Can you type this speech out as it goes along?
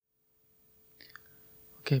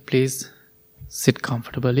Okay, please sit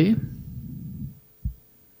comfortably.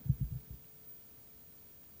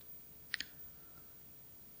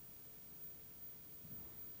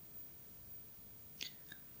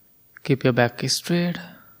 Keep your back straight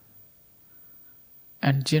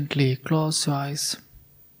and gently close your eyes.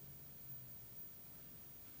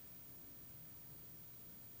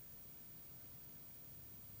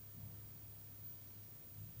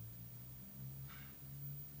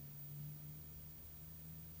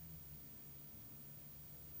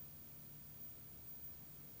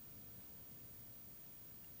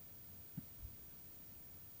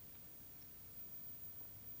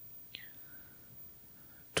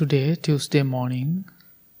 Today, Tuesday morning,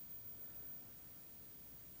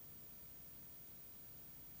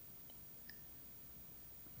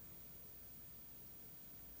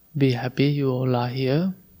 be happy you all are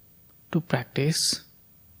here to practice.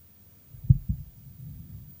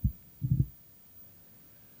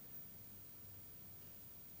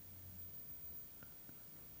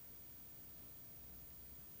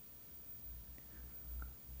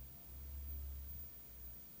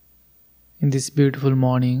 In this beautiful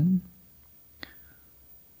morning,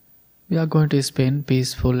 we are going to spend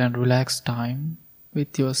peaceful and relaxed time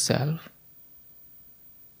with yourself.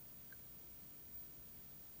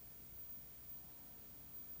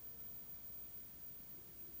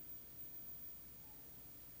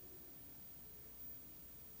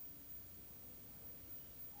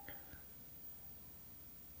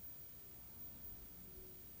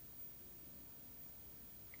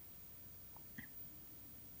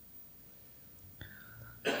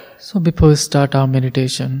 So before we start our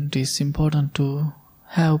meditation, it is important to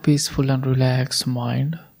have peaceful and relaxed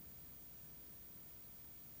mind.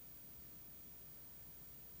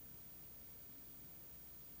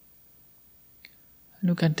 And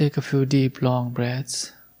you can take a few deep long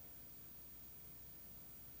breaths.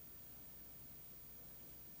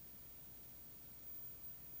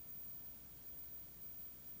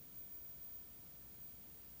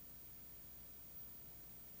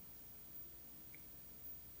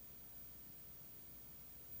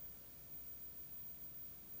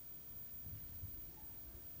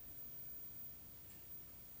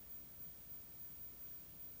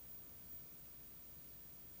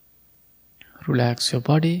 Relax your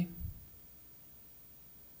body.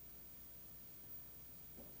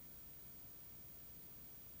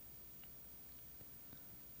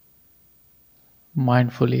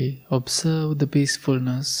 Mindfully observe the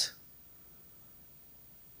peacefulness,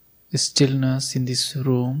 stillness in this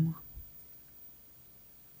room.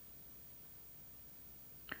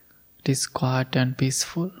 It is quiet and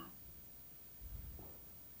peaceful.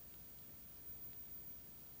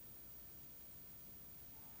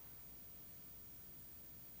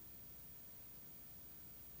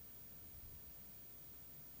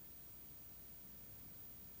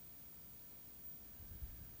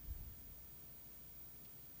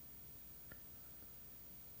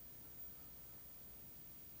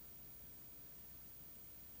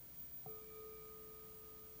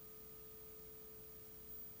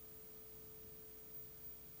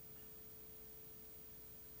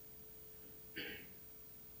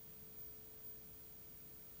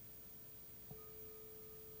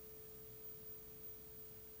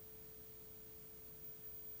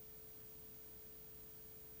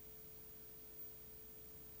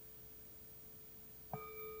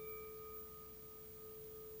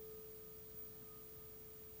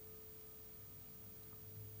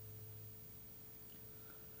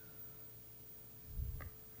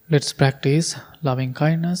 Let's practice loving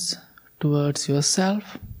kindness towards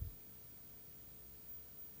yourself.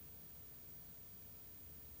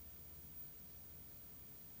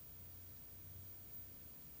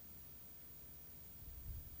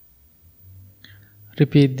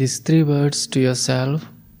 Repeat these 3 words to yourself.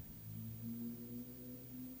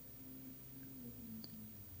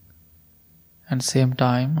 And same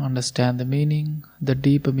time, understand the meaning, the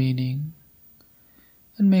deeper meaning,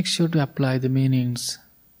 and make sure to apply the meanings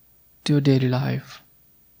to your daily life.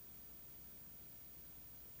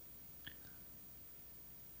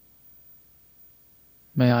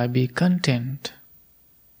 May I be content.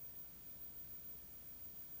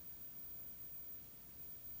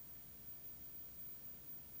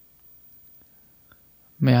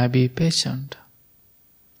 May I be patient.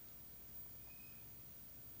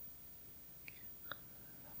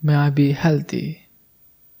 May I be healthy.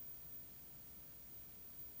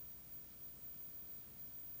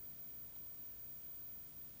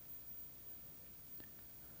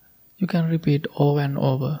 You can repeat over and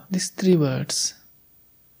over these 3 words.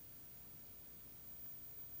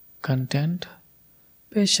 Content,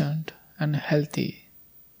 patient, and healthy.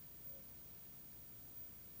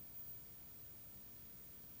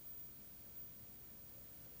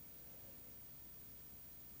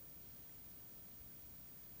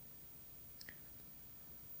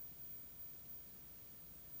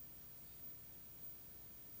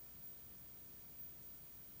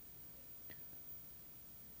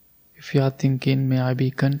 If you are thinking, may I be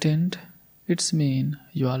content, it's mean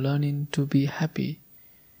you are learning to be happy,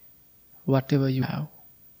 whatever you have.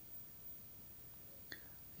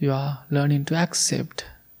 You are learning to accept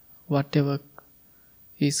whatever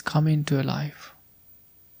is coming to your life.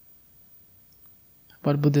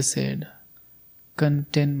 But Buddha said,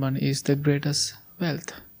 contentment is the greatest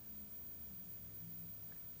wealth.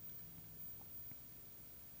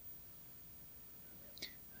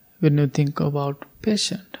 When you think about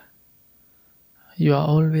patient, you are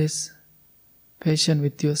always patient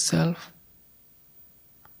with yourself,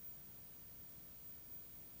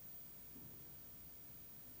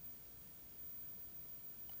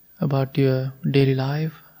 about your daily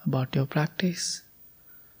life, about your practice.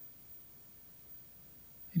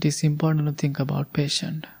 It is important to think about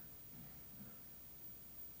patient.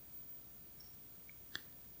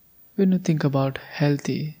 When you think about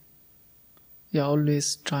healthy, you are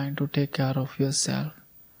always trying to take care of yourself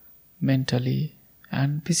mentally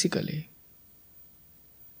and physically.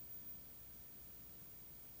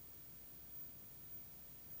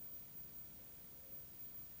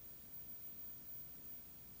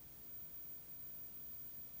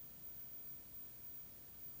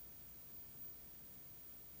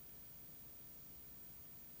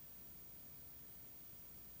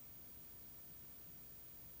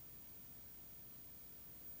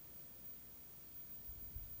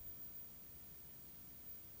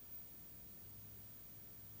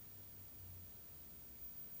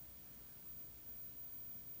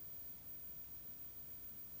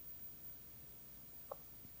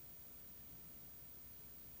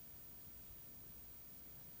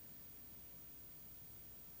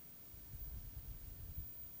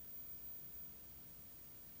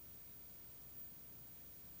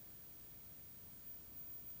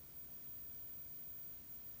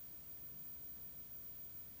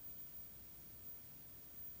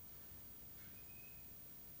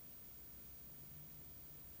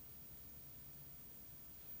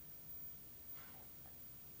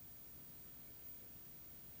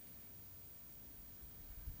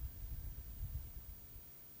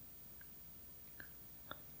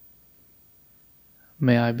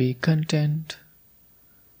 May I be content.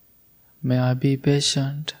 May I be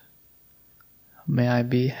patient. May I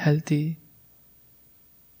be healthy.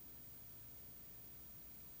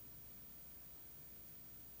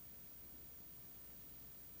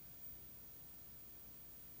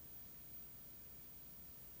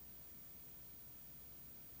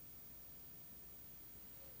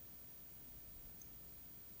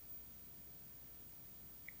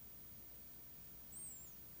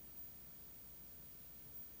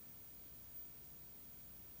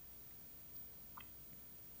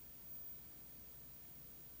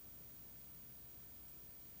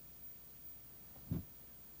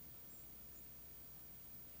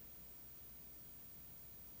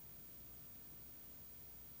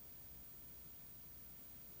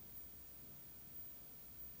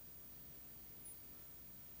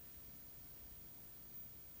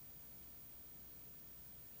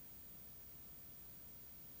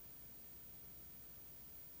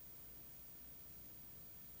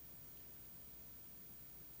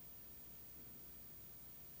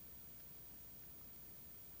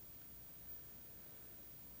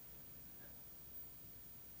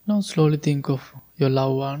 Now slowly think of your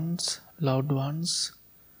loved ones.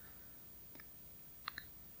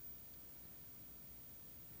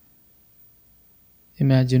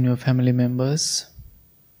 Imagine your family members.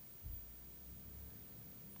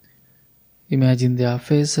 Imagine their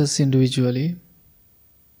faces individually.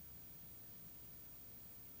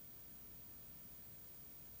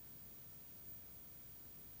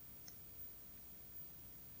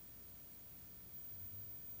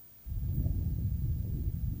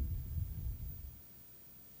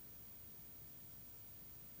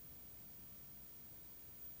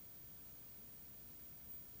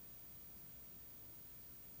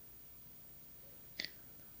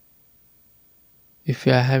 If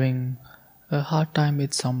you are having a hard time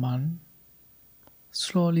with someone,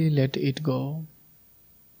 slowly let it go.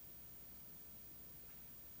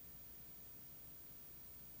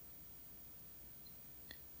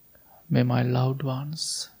 May my loved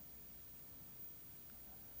ones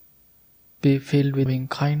be filled with loving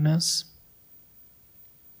kindness.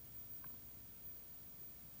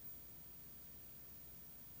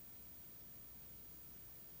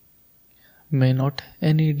 May not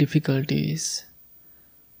any difficulties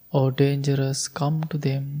or dangers come to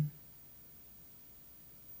them.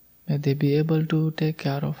 May they be able to take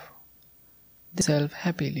care of themselves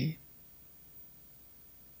happily.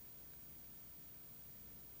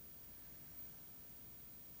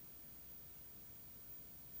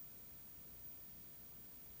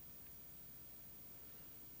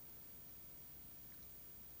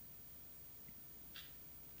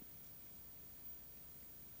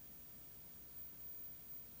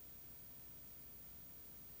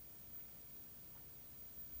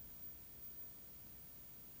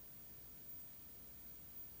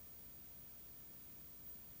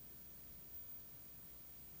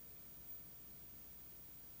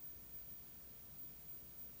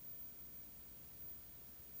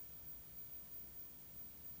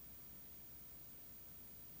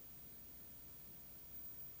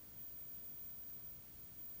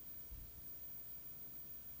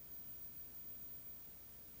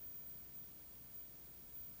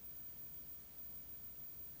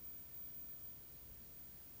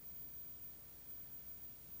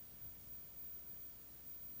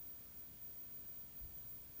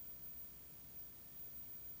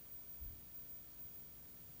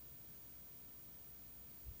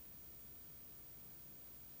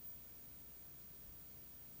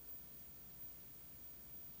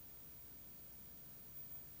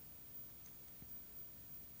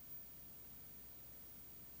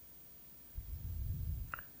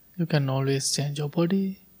 You can always change your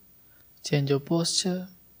body, change your posture,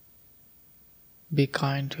 be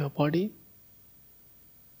kind to your body.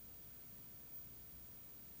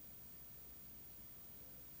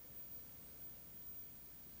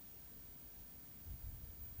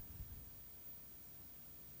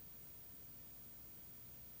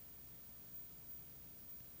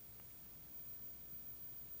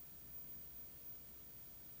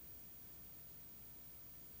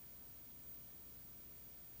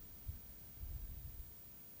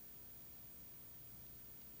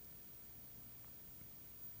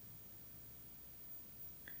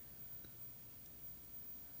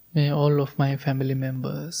 May all of my family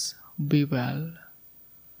members be well.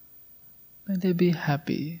 May they be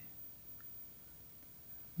happy.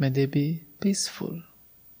 May they be peaceful.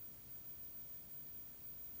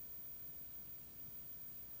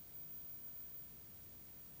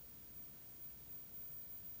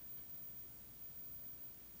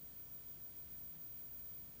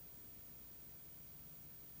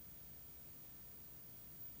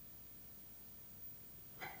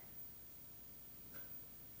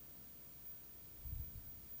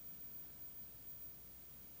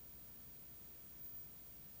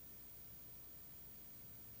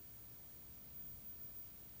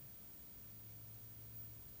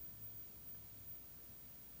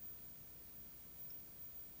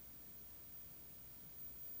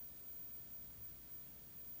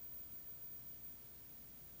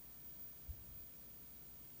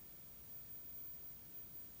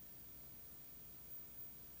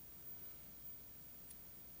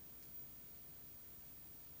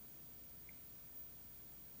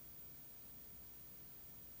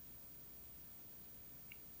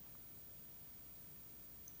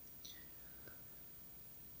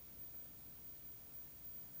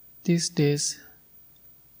 These days,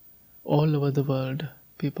 all over the world,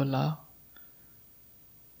 people are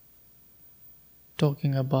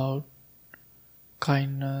talking about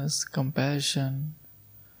kindness, compassion,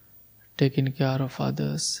 taking care of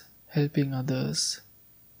others, helping others.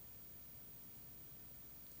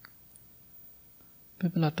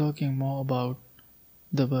 People are talking more about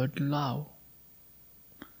the word love.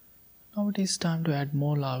 Now it is time to add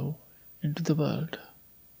more love into the world.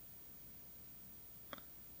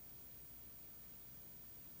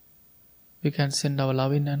 We can send our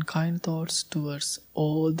loving and kind thoughts towards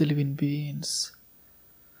all the living beings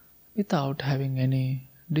without having any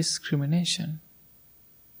discrimination.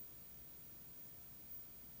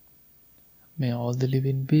 May all the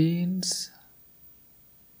living beings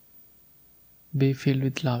be filled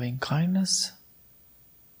with loving kindness.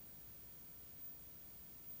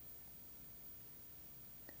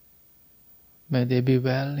 May they be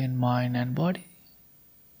well in mind and body.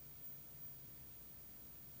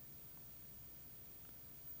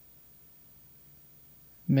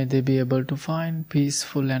 May they be able to find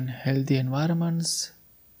peaceful and healthy environments.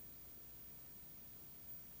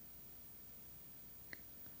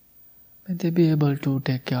 May they be able to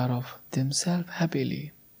take care of themselves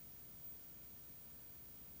happily.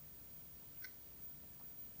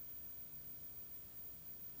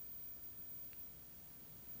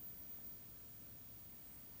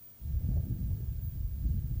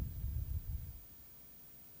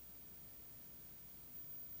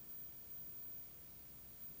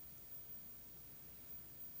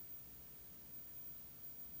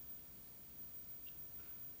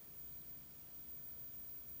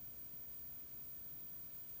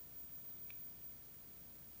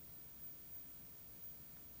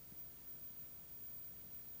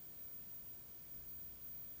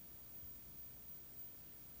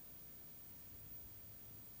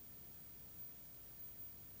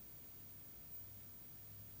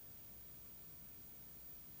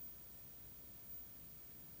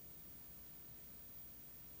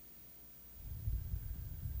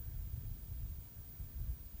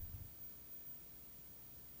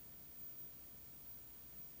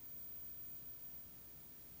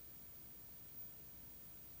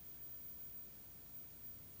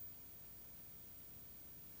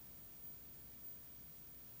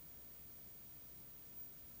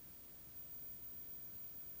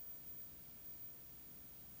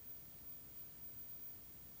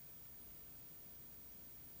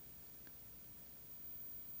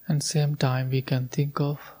 And same time we can think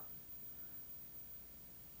of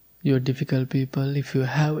your difficult people if you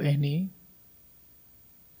have any.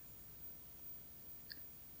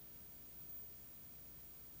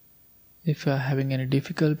 If you are having any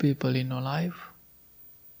difficult people in your life,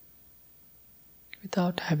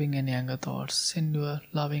 without having any anger thoughts, send your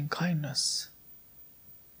loving kindness.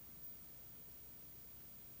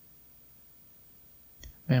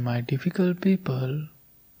 May my difficult people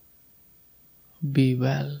Be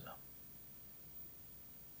well.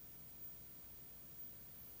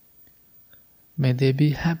 May they be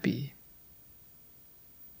happy.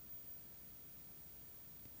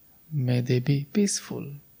 May they be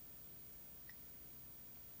peaceful.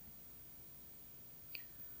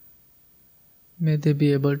 May they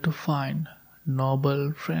be able to find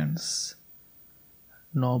noble friends,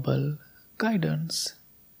 noble guidance.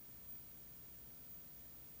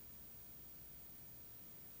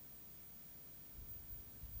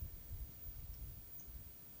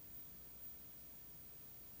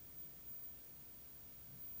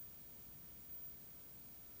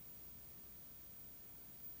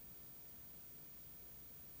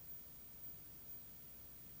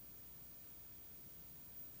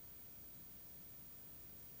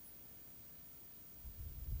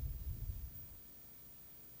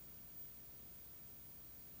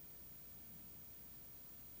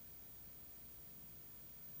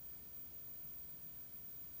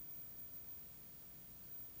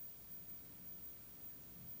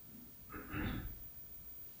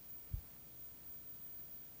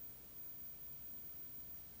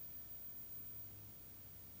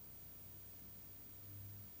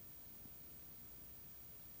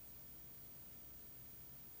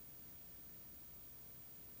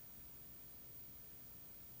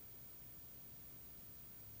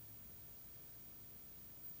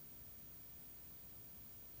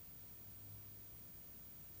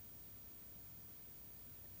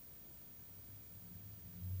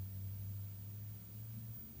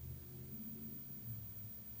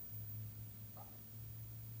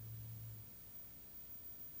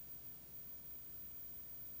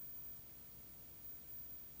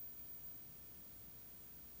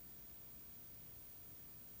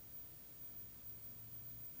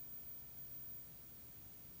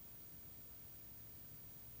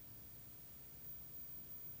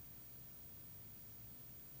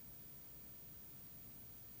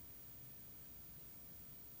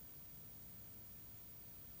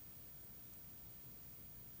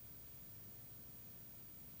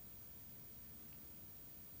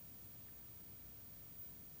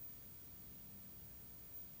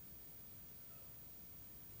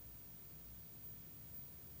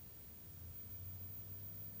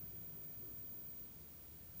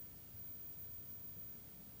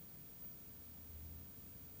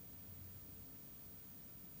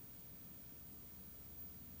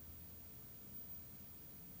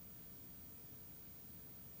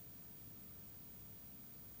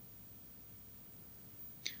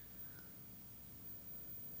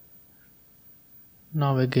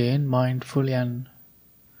 Now again, mindfully and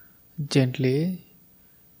gently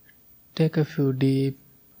take a few deep,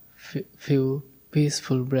 few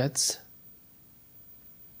peaceful breaths.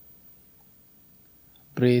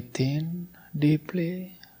 Breathe in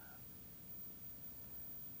deeply.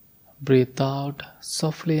 Breathe out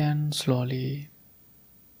softly and slowly.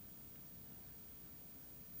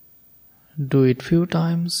 Do it few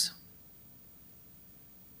times.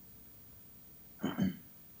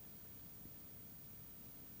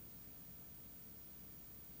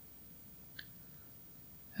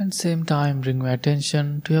 And same time bring your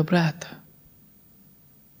attention to your breath.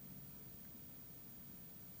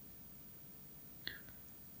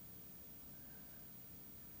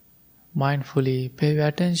 Mindfully pay your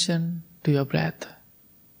attention to your breath.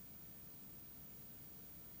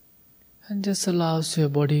 And just allows your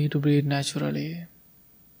body to breathe naturally.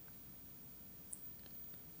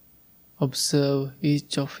 Observe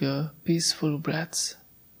each of your peaceful breaths.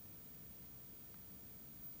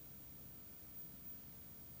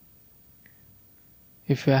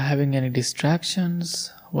 If you are having any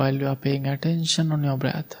distractions while you are paying attention on your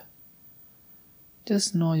breath,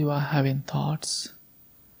 just know you are having thoughts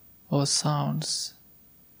or sounds.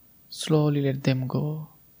 Slowly let them go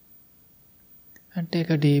and take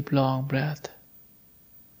a deep long breath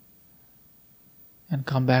and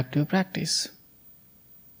come back to your practice.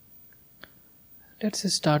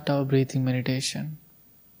 Let's start our breathing meditation.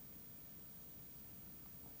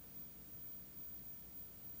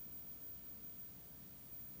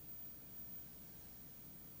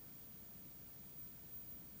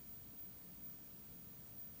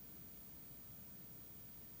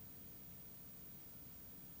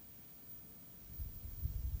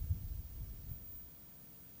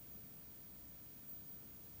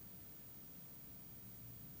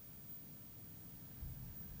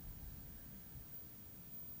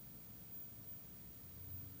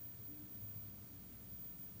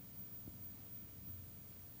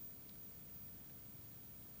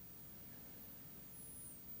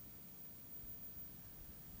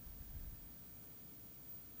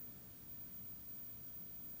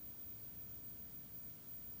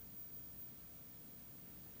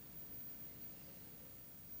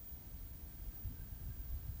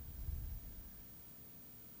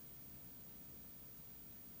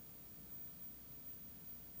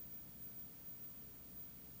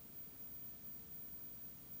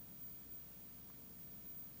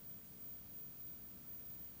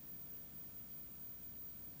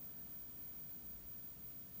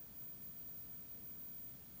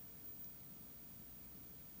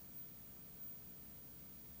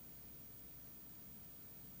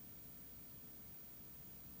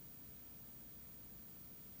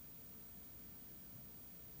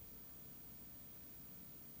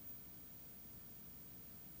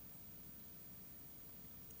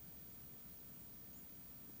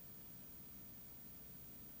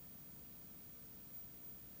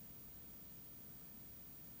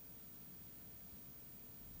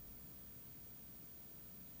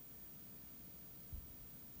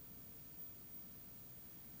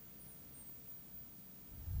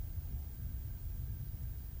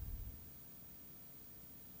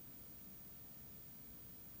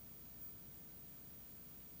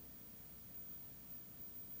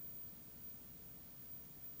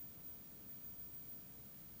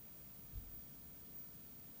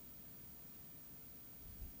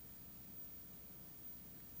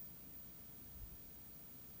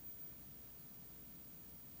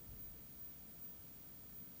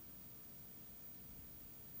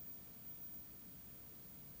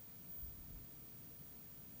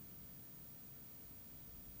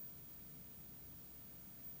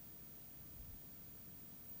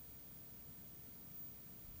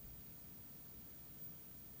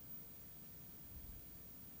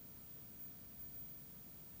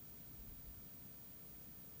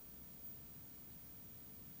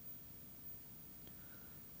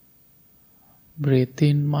 Breathe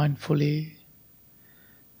in mindfully.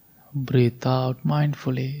 Breathe out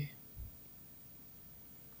mindfully.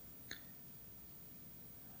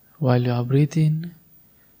 While you are breathing,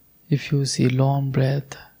 if you see long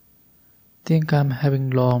breath, think I'm having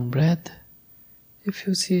long breath. If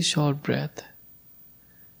you see short breath,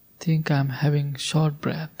 think I'm having short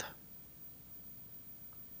breath.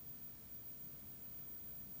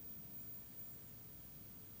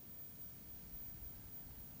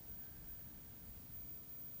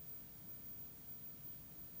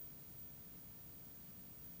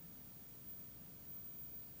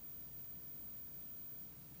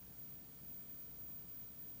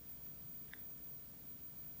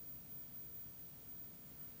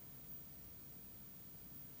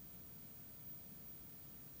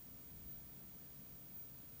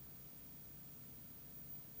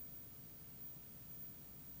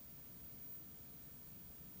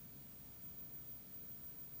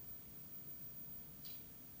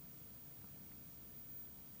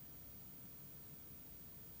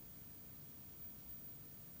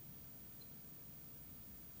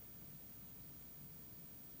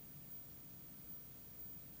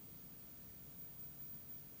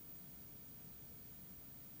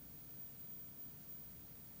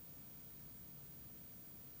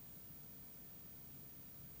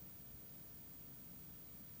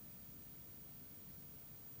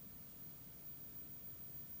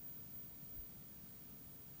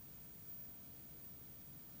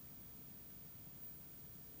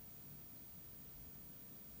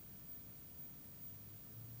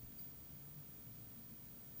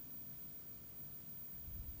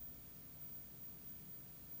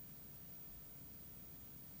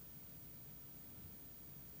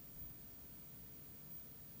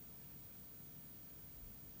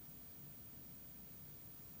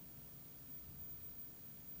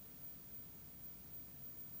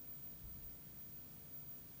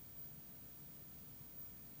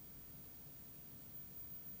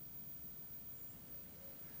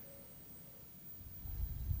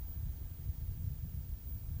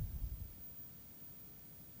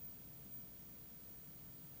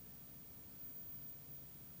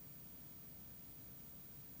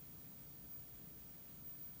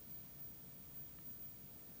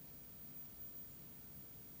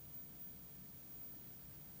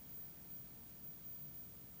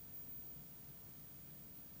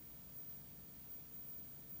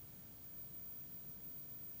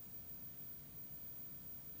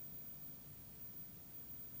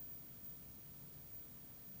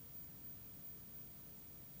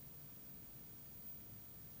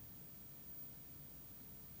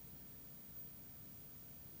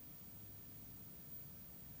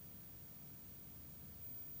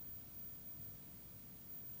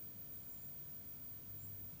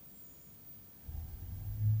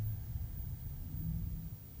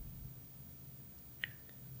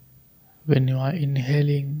 When you are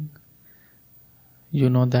inhaling, you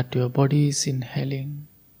know that your body is inhaling.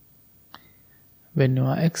 When you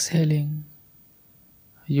are exhaling,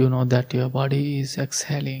 you know that your body is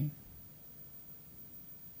exhaling.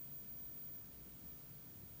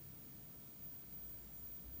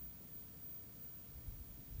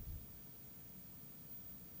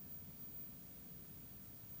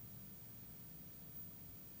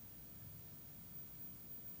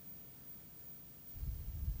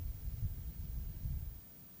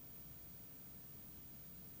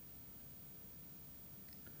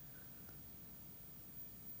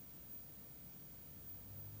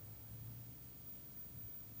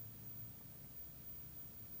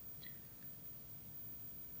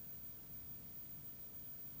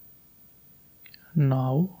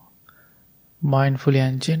 Now, mindfully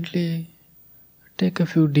and gently, take a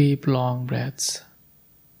few deep, long breaths.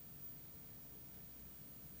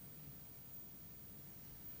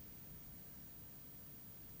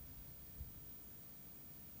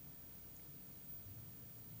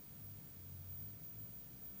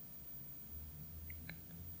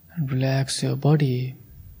 And relax your body,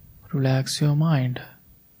 relax your mind.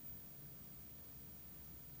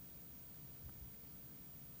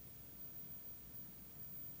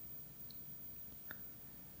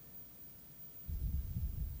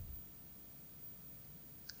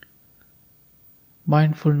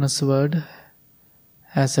 Mindfulness word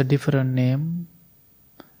has a different name.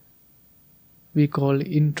 We call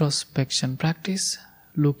introspection practice,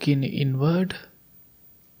 looking inward.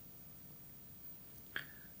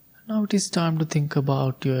 Now it is time to think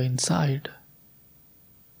about your inside,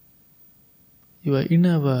 your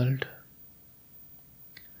inner world.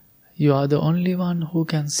 You are the only one who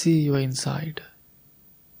can see your inside.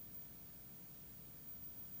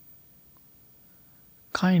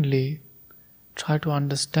 Kindly try to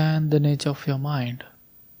understand the nature of your mind.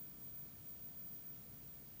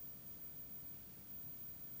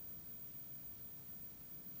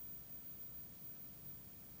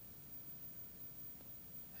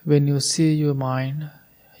 When you see your mind,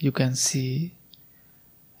 you can see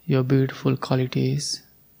your beautiful qualities,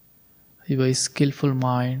 your skillful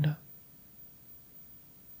mind.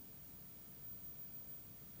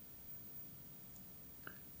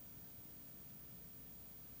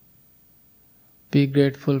 Be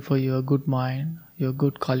grateful for your good mind, your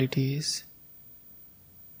good qualities.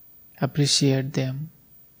 Appreciate them.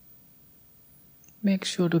 Make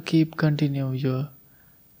sure to continue your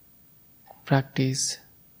practice.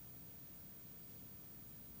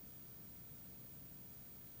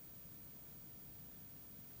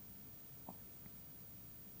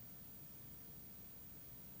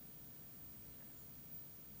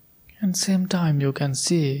 And same time you can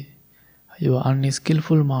see your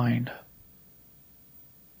unskillful mind.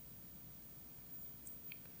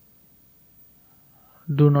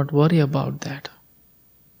 Do not worry about that.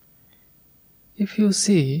 If you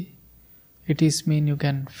see, it is mean you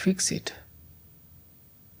can fix it.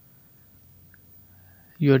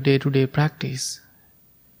 Your day-to-day practice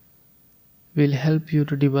will help you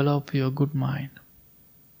to develop your good mind.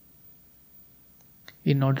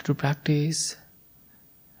 In order to practice,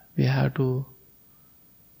 we have to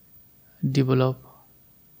develop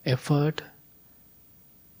effort.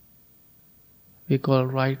 We call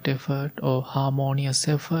right effort or harmonious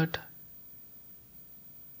effort.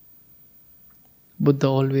 Buddha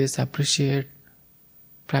always appreciate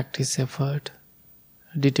practice effort,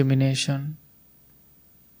 determination.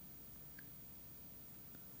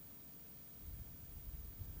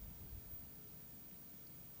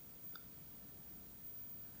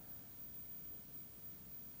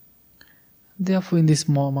 Therefore, in this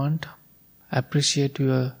moment, appreciate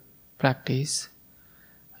your practice,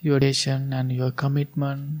 your dedication and your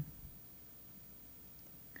commitment.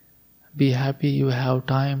 Be happy you have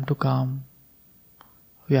time to come.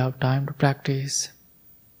 You have time to practice.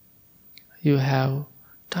 You have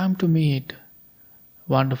time to meet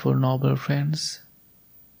wonderful noble friends.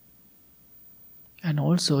 And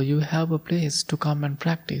also you have a place to come and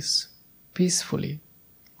practice peacefully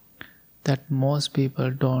that most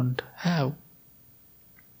people don't have.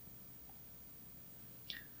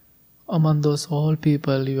 Among those all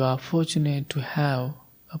people, you are fortunate to have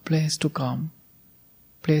a place to come,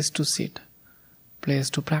 place to sit, place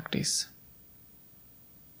to practice.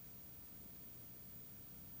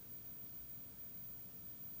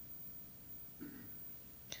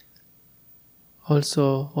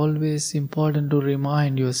 Also, always important to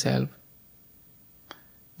remind yourself,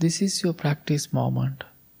 this is your practice moment.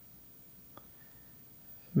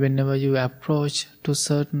 Whenever you approach to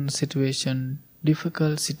certain situation,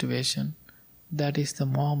 difficult situation, that is the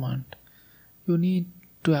moment you need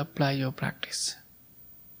to apply your practice.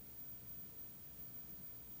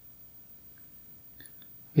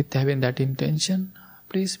 With having that intention,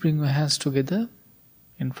 please bring your hands together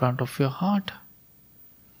in front of your heart.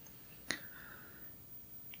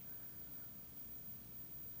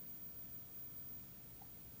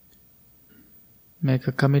 Make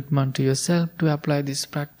a commitment to yourself to apply this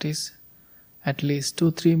practice at least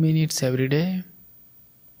 2-3 minutes every day.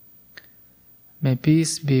 May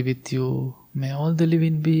peace be with you. May all the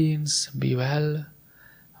living beings be well,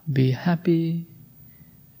 be happy,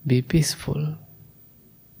 be peaceful.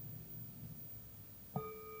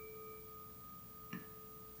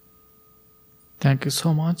 Thank you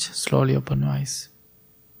so much. Slowly open your eyes.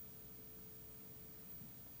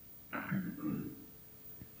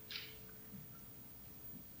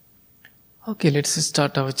 Okay, let's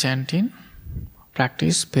start our chanting.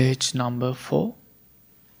 Practice page number 4.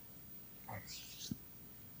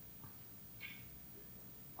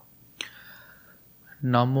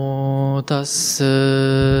 Namo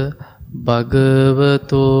tassa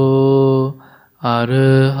bhagavato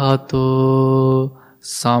arahato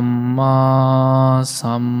samma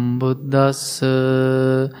sambuddhassa.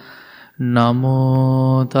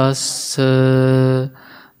 Namo tassa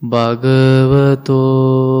bhagavato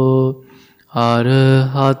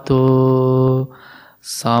arahato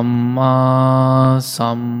samma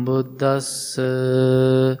sambuddhassa.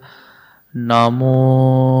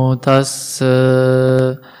 Namo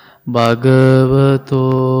tassa bhagavato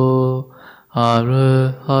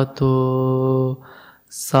arahato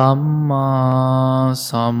samma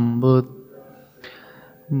sambuddhassa.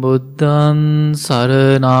 Buddhaṃ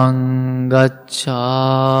saraṇaṃ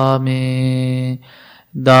gacchāmi,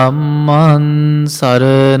 Dhammaṃ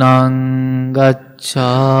saraṇaṃ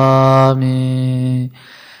gacchāmi,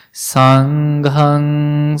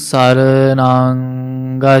 Sanghang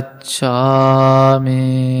saranang gacchami.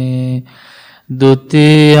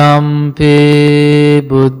 Dutiyampi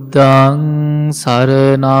buddhang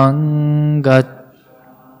saranang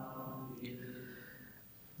gacchami.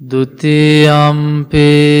 Dutiyampi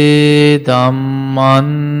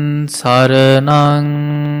dhamman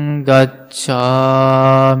saranang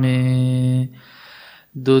gacchami.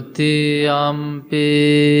 Dutiyampi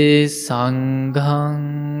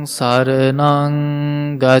sanghang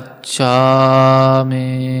saranang gacchami.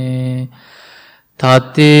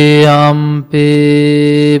 Tatiyampi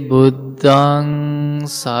buddhang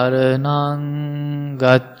saranang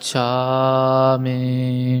gacchami.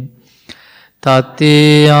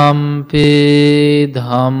 Tatiyampi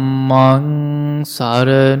dhammang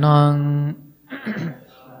saranang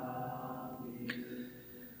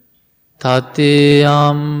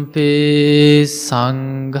Tatiyampi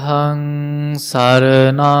sanghang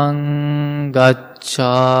saranang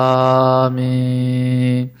gacchami.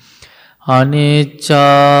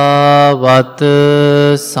 Anicca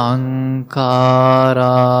vata sankhara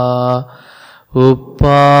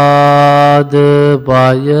uppada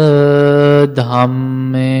baya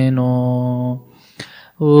dhammeno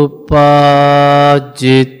upajitva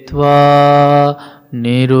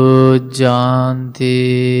nirujjanti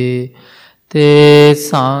te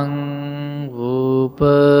sang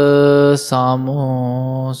upa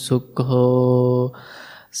samo sukho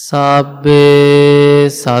sabbe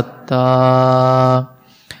satta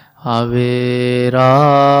avera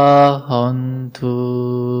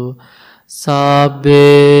hantu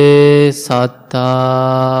sabbe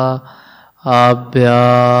satta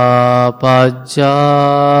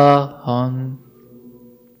abhyapajjahan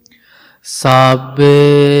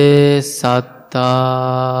sabbe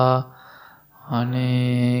satta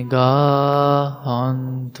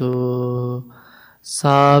anegahantu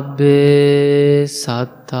sabbe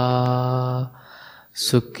satta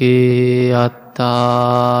sukhi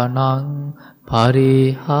attanang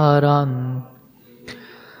pariharan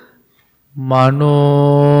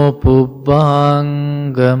mano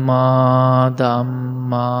pubbangama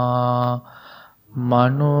dhamma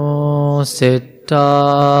mano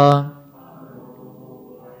setta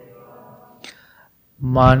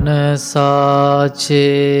manasace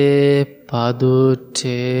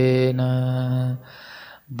paduttena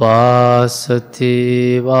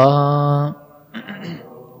vasativa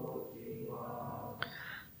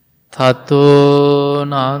tato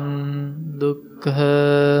nan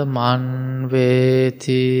dukkha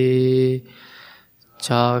manveti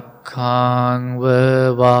cakkhaṃ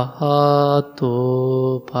vahato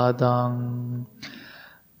padang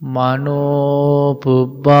mano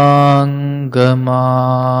pubbangama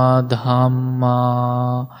dhamma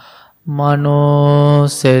mano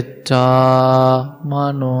setta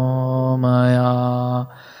manomaya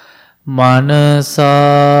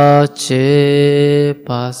manasa ce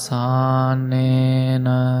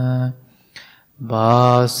pasanena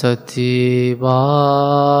vasati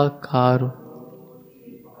vakaru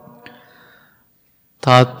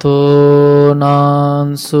tato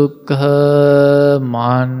nan sukha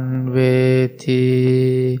manveti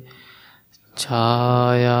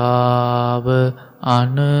chayava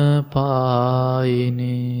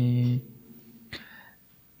anapayini.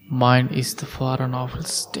 Mind is the foreign of all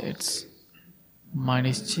states. Mind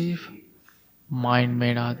is chief. Mind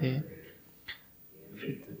made ade.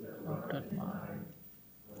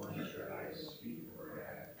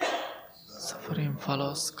 Suffering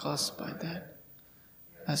follows caused by that,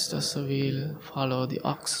 as does the wheel follow the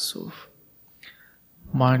ox's hoof.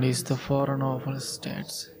 Mind is the foreign of all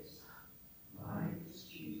states.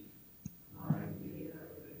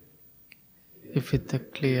 If with a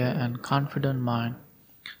clear and confident mind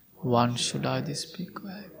one should either speak or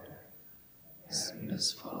act,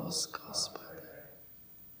 as follows caused by that.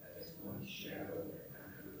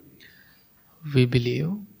 We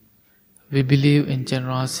believe in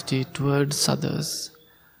generosity towards others.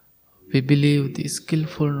 We believe the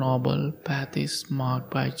skillful noble path is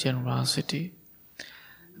marked by generosity.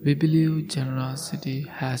 We believe generosity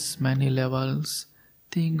has many levels.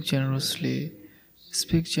 Think generously,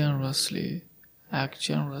 speak generously, act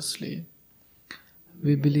generously.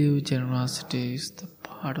 We believe generosity is the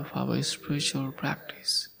part of our spiritual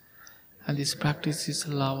practice, and these practices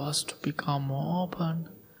allow us to become more open,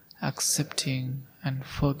 accepting, and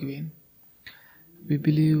forgiving. We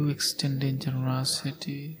believe extending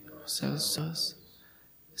generosity ourselves to others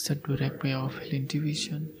is a direct way of healing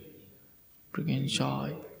division, bringing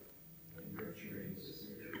joy.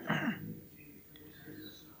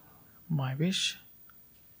 My wish,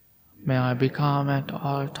 May I become at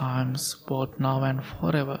all times, both now and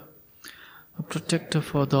forever, a protector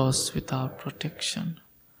for those without protection,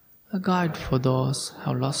 a guide for those who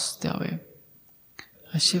have lost their way,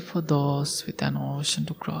 a ship for those with an ocean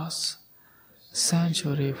to cross, a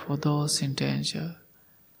sanctuary for those in danger,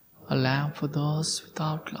 a lamp for those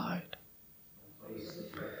without light.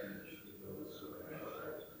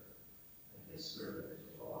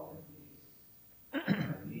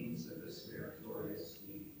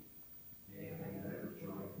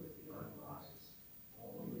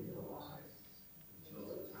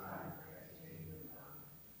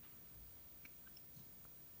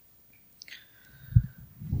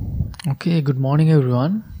 Okay, good morning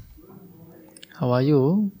everyone. How are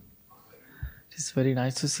you? It's very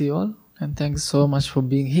nice to see you all, and thanks so much for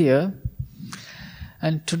being here.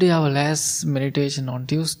 And today our last meditation on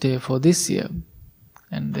Tuesday for this year,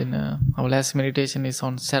 and then our last meditation is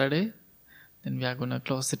on Saturday. Then we are going to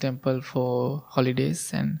close the temple for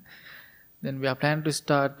holidays, and then we are planning to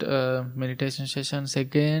start meditation sessions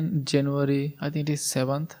again January, I think it is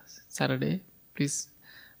 7th Saturday. Please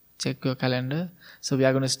check your calendar. So we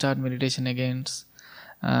are going to start meditation again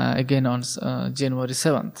on January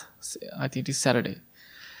 7th. I think it is Saturday.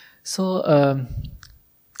 So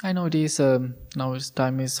I know it is now its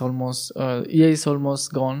time is almost year is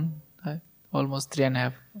almost gone, almost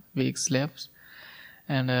 3.5 weeks left,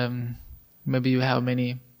 and maybe you have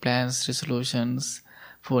many plans, resolutions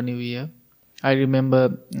for New Year. I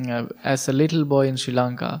remember as a little boy in Sri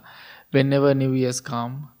Lanka, whenever New Year's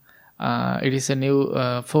come, it is a new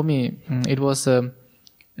for me. It was a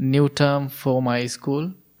new term for my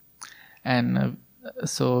school, and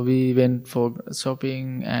so we went for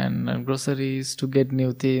shopping and groceries to get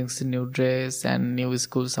new things, new dress and new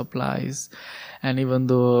school supplies. And even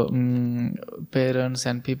though parents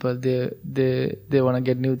and people they want to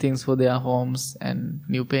get new things for their homes and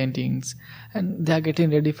new paintings, and they are getting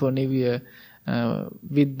ready for New Year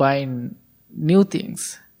with buying new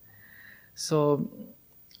things. So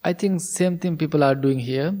I think same thing people are doing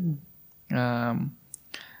here.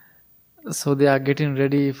 So they are getting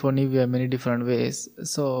ready for New Year many different ways.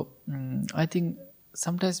 So I think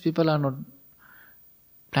sometimes people are not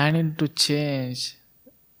planning to change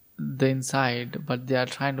the inside, but they are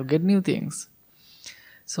trying to get new things.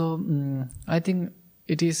 So I think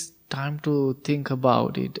it is time to think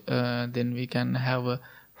about it. Then we can have a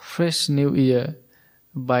fresh new year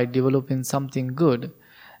by developing something good.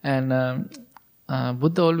 And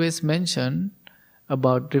Buddha always mentioned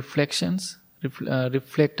about reflections.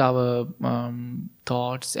 Reflect our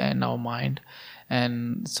thoughts and our mind.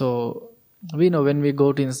 And so we know when we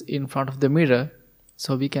go to in front of the mirror,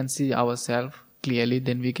 so we can see ourselves clearly.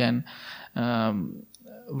 Then we can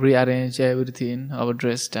rearrange everything, our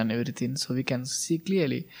dress and everything, so we can see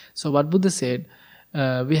clearly. So what Buddha said,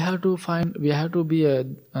 we have to be a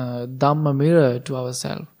Dhamma mirror to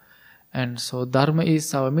ourselves. And so Dharma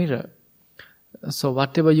is our mirror. So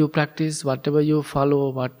whatever you practice, whatever you follow,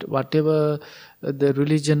 whatever the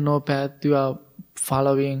religion or path you are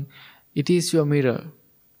following, it is your mirror.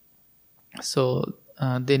 So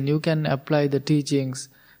then you can apply the teachings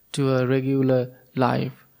to a regular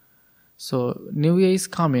life. So New Year is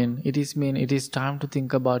coming. It is time to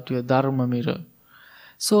think about your Dharma mirror.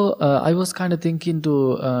 So I was kind of thinking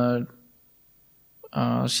to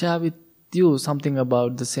share with you something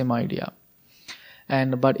about the same idea.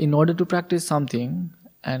 But in order to practice something,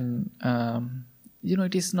 and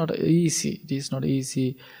it is not easy. It is not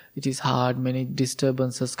easy. It is hard. Many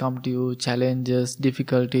disturbances come to you, challenges,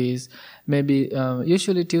 difficulties. Maybe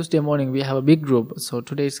usually Tuesday morning we have a big group. So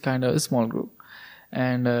today is kind of a small group.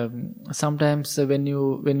 And sometimes when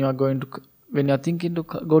you are thinking to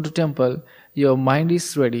go to temple, your mind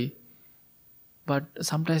is ready. But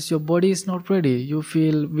sometimes your body is not ready. You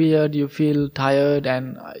feel weird, you feel tired,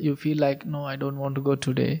 and you feel like, no, I don't want to go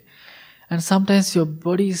today. And sometimes your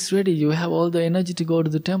body is ready. You have all the energy to go to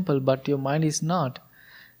the temple, but your mind is not.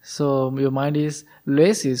 So your mind is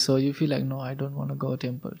lazy. So you feel like, no, I don't want to go to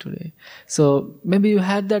temple today. So maybe you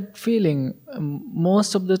had that feeling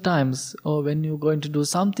most of the times, or when you're going to do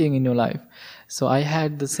something in your life. So I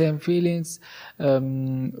had the same feelings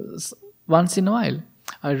once in a while.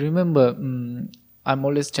 I remember I'm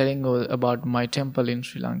always telling you about my temple in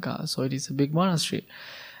Sri Lanka. So it is a big monastery.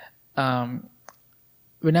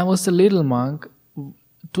 When I was a little monk,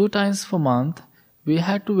 2 times per month, we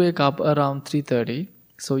had to wake up around 3:30.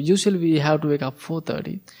 So usually we have to wake up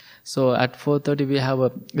 4:30. So at 4:30 we have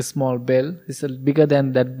a small bell. It's bigger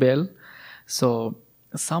than that bell. So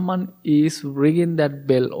someone is ringing that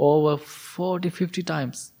bell over 40-50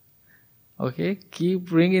 times. Okay,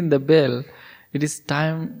 keep ringing the bell. It is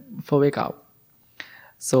time for wake up.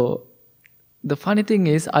 So the funny thing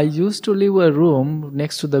is, I used to leave a room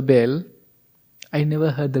next to the bell. I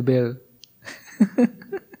never heard the bell.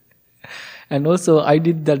 And also, I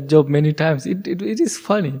did that job many times. It is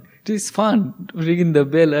funny. It is fun ringing the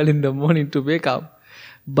bell early in the morning to wake up.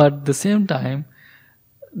 But the same time,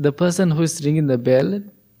 the person who is ringing the bell,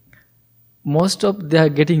 most of they are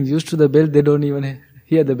getting used to the bell. They don't even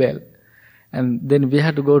hear the bell. And then we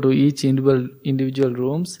had to go to each individual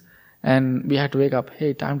rooms, and we had to wake up.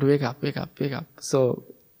 Hey, time to wake up, wake up, wake up. So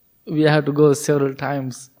we had to go several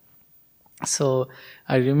times. So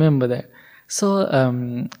I remember that. So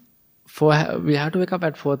we had to wake up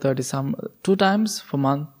at 4:30. Two times for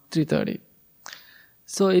month 3:30.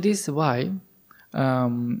 So it is why.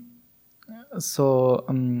 Then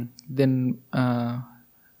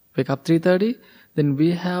wake up 3:30. Then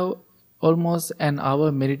we have almost an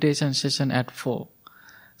hour meditation session at 4.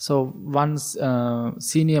 So one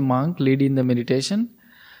senior monk leading the meditation.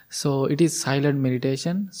 So it is silent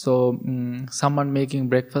meditation. So someone making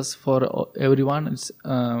breakfast for everyone.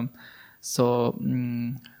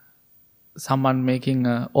 Someone making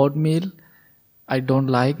oatmeal. I don't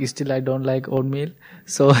like oatmeal.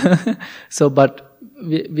 So but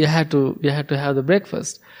we had to have the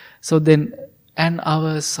breakfast. So then an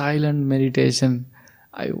hour silent meditation.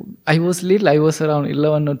 I was little. I was around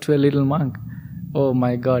 11 or 12, little monk. Oh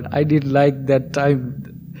my God, I did like that time.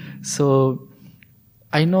 So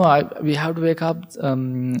I know we have to wake up.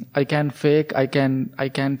 I can fake. I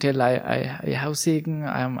can tell I have sick.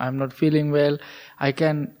 I'm not feeling well. I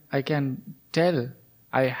can tell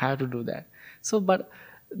I have to do that. So, but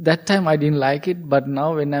that time I didn't like it. But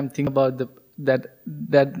now when I'm thinking about that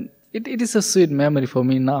it is a sweet memory for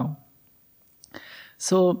me now.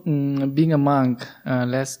 So being a monk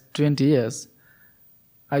last 20 years,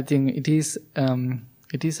 I think it is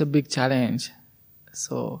a big challenge.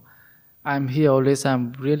 So I'm here always.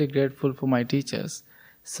 I'm really grateful for my teachers.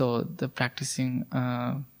 So the practicing,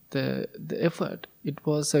 the effort, it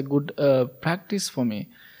was a good practice for me.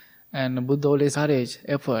 And Buddha always courage,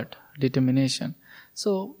 effort, determination.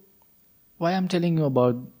 So why I'm telling you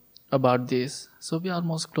about this? So we are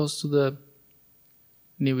almost close to the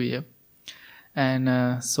New Year,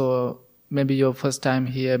 and so maybe your first time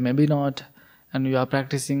here, maybe not, and you are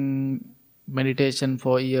practicing meditation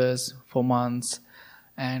for years, for months.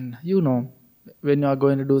 And when you are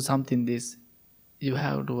going to do something this, you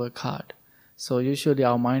have to work hard. So usually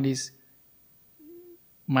our mind is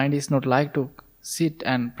not like to sit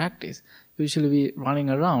and practice. Usually we running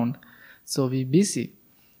around, so we busy.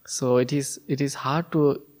 So it is hard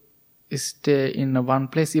to stay in one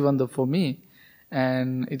place, even though for me,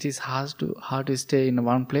 and it is hard to stay in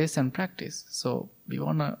one place and practice. So we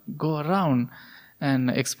wanna go around and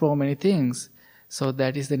explore many things. So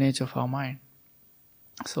that is the nature of our mind.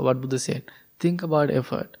 So what Buddha said, think about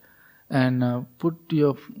effort and put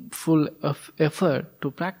your full effort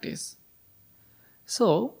to practice.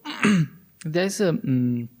 So there's a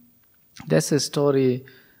story.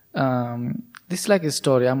 This is like a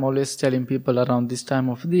story I'm always telling people around this time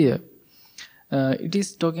of the year. It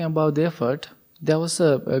is talking about the effort. There was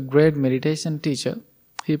a great meditation teacher.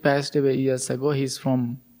 He passed away years ago. He's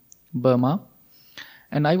from Burma.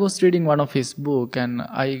 And I was reading one of his book, and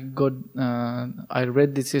I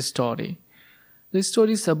read this story. The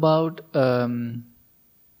story is about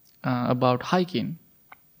hiking.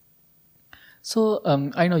 So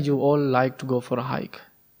I know you all like to go for a hike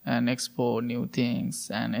and explore new things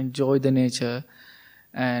and enjoy the nature.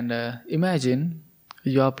 And imagine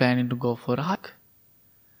you are planning to go for a hike.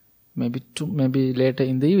 Maybe later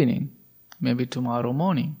in the evening, maybe tomorrow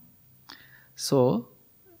morning. So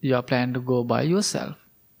you are planning to go by yourself.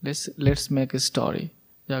 Let's make a story.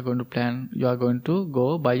 You are going to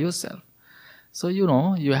go by yourself. So you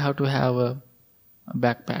have to have a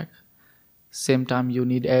backpack. Same time you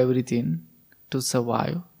need everything to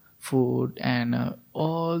survive, food and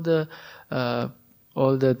all the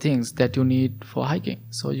things that you need for hiking.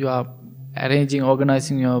 So you are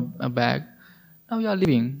organizing your bag. Now you are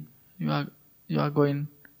living. You are going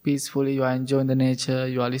peacefully. You are enjoying the nature.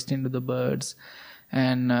 You are listening to the birds,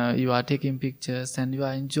 and you are taking pictures, and you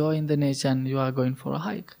are enjoying the nature, and you are going for a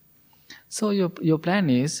hike. So your plan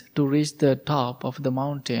is to reach the top of the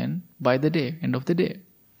mountain by the end of the day.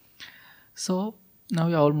 So now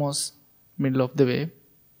you are almost middle of the way.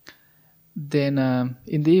 Then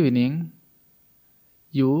in the evening,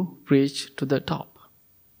 you reach to the top.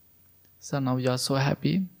 So now you are so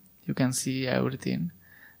happy. You can see everything,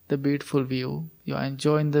 the beautiful view. You are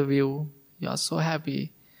enjoying the view. You are so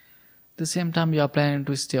happy. At the same time, you are planning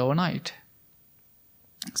to stay overnight.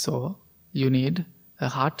 So you need a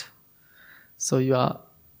hut. So you are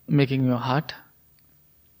making your hut.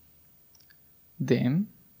 Then,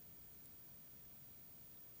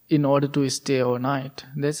 in order to stay overnight,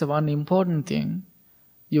 there's one important thing.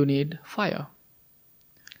 You need fire.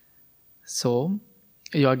 So,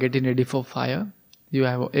 you are getting ready for fire. You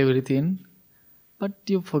have everything. But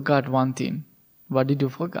you forgot one thing. What did you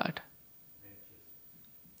forget?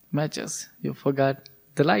 Matches. You forgot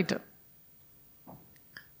the lighter.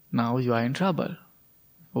 Now you are in trouble.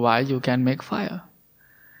 Why? You can make fire.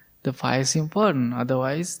 The fire is important.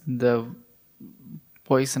 Otherwise, the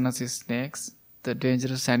poisonous snakes, the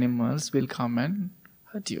dangerous animals will come and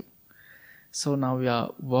hurt you. So now you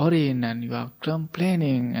are worrying and you are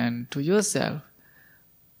complaining and to yourself.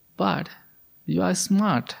 But you are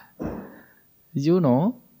smart. You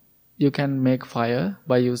know you can make fire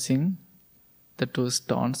by using the 2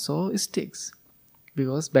 stones or sticks.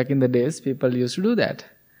 Because back in the days, people used to do that.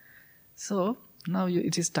 So now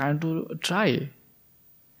it is time to try.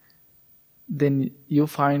 Then you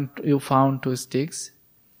found 2 sticks.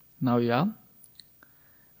 Now you are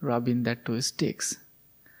rubbing that 2 sticks.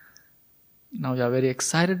 Now you are very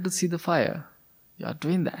excited to see the fire. You are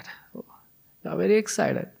doing that. You are very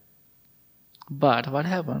excited. But what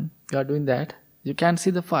happened? You are doing that. You can't see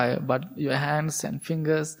the fire, but your hands and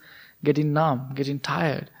fingers getting numb, getting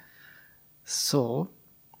tired. So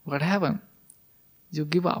what happened? You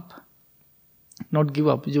give up. Not give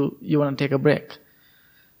up. You want to take a break.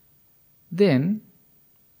 Then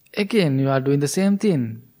again you are doing the same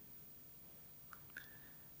thing.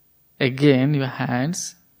 Again your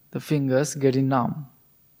hands, the fingers getting numb.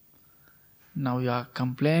 Now you are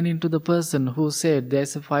complaining to the person who said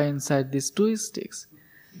there's a fire inside these 2 sticks.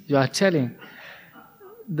 You are telling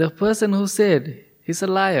the person who said he's a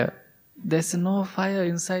liar. There's no fire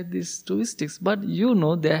inside these 2 sticks, but you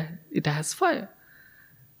know that it has fire.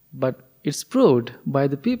 But it's proved by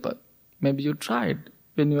the people. Maybe you tried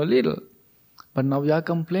when you were little, but now you are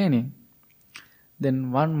complaining.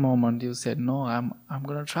 Then one moment you said, no, I'm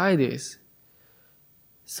going to try this.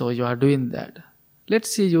 So you are doing that.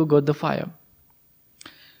 Let's say you got the fire.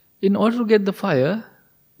 In order to get the fire,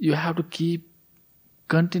 you have to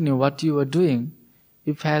continue what you are doing.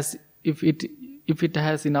 If it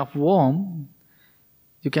has enough warmth,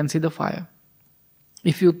 you can see the fire.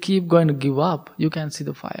 If you keep going to give up, you can see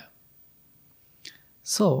the fire.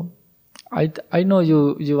 So, I know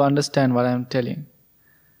you understand what I am telling.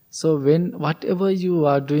 So whatever you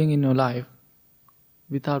are doing in your life,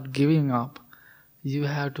 without giving up, you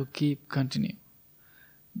have to keep continue.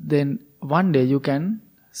 Then one day you can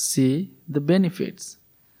see the benefits.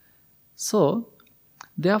 So,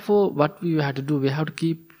 therefore, what we have to do, we have to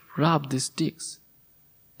keep rub these sticks.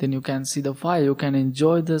 Then you can see the fire, you can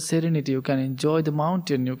enjoy the serenity, you can enjoy the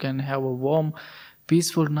mountain, you can have a warm,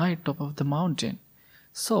 peaceful night top of the mountain.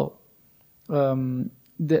 So,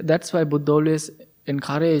 that's why Buddha always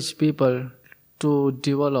encourage people to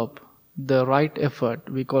develop the right effort,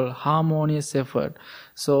 we call harmonious effort.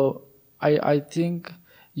 So, I think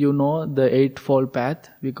you know the Eightfold Path,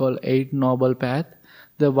 we call Eight Noble Path.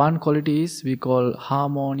 The one quality is we call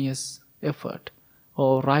harmonious effort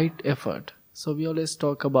or right effort. So we always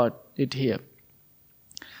talk about it here.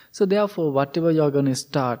 So therefore, whatever you are going to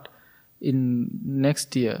start in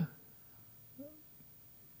next year,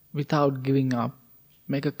 without giving up,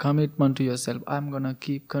 make a commitment to yourself. I'm going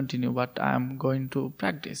to continue what I'm going to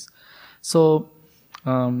practice. So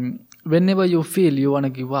whenever you feel you want to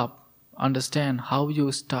give up, understand how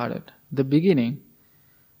you started. The beginning,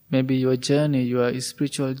 maybe your journey, your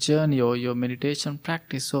spiritual journey or your meditation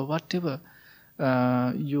practice or whatever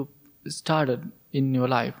you started in your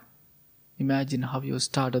life. Imagine how you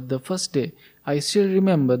started the first day. I still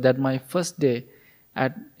remember that my first day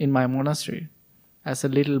in my monastery. As a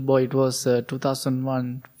little boy, it was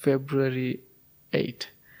 2001, February 8.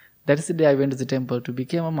 That is the day I went to the temple to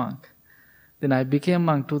become a monk. Then I became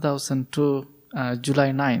monk 2002,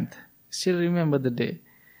 July 9th. Still remember the day.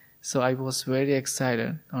 So I was very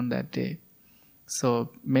excited on that day.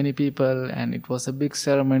 So many people, and it was a big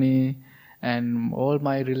ceremony, and all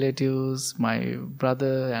my relatives, my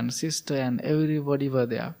brother and sister and everybody were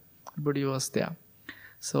there. Everybody was there.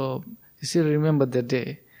 So you still remember the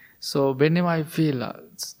day. So whenever I feel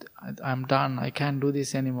I'm done, I can't do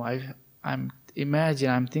this anymore, I'm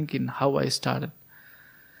thinking how I started.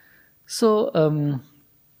 So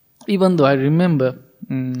even though I remember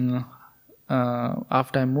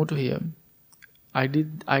after I moved here, I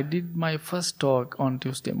did my first talk on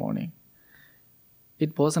Tuesday morning.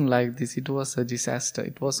 It wasn't like this. It was a disaster.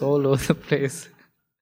 It was all over the place.